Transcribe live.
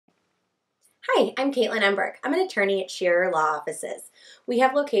Hi, I'm Caitlin Emberg. I'm an attorney at Sherer Law Offices. We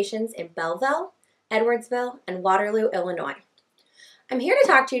have locations in Belleville, Edwardsville, and Waterloo, Illinois. I'm here to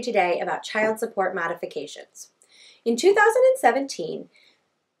talk to you today about child support modifications. In 2017,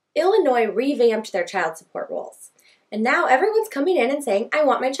 Illinois revamped their child support rules, and now everyone's coming in and saying, I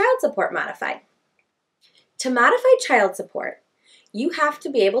want my child support modified. To modify child support, you have to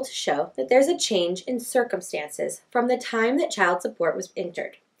be able to show that there's a change in circumstances from the time that child support was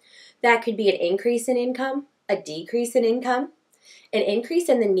entered. That could be an increase in income, a decrease in income, an increase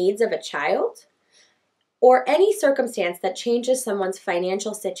in the needs of a child, or any circumstance that changes someone's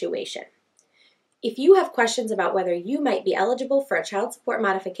financial situation. If you have questions about whether you might be eligible for a child support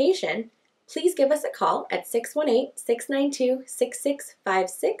modification, please give us a call at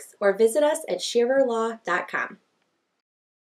 618-692-6656 or visit us at shererlaw.com.